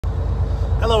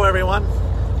Hello everyone.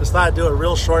 Just thought I'd do a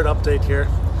real short update here.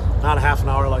 Not a half an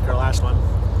hour like our last one.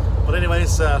 But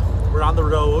anyways, we're on the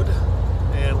road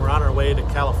and we're on our way to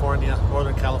California,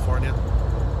 Northern California.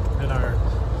 And our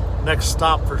next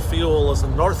stop for fuel is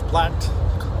in North Platte,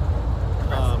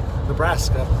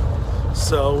 Nebraska.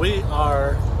 So we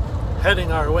are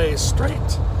heading our way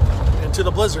straight into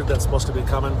the blizzard that's supposed to be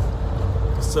coming.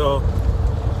 So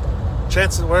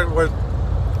chances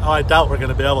I doubt we're going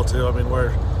to be able to. I mean,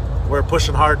 we're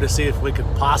pushing hard to see if we could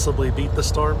possibly beat the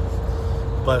storm,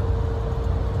 but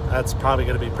that's probably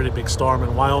going to be a pretty big storm,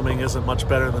 and Wyoming isn't much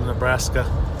better than Nebraska.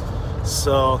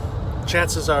 So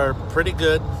chances are pretty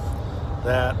good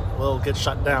that we'll get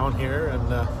shut down here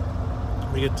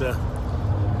and we get to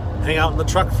hang out in the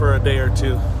truck for a day or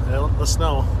two in the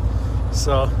snow.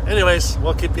 So anyways,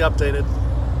 we'll keep you updated.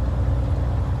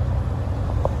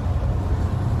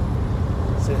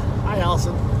 See, hi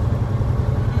Allison.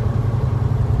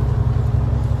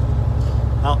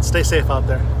 Well, stay safe out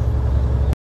there.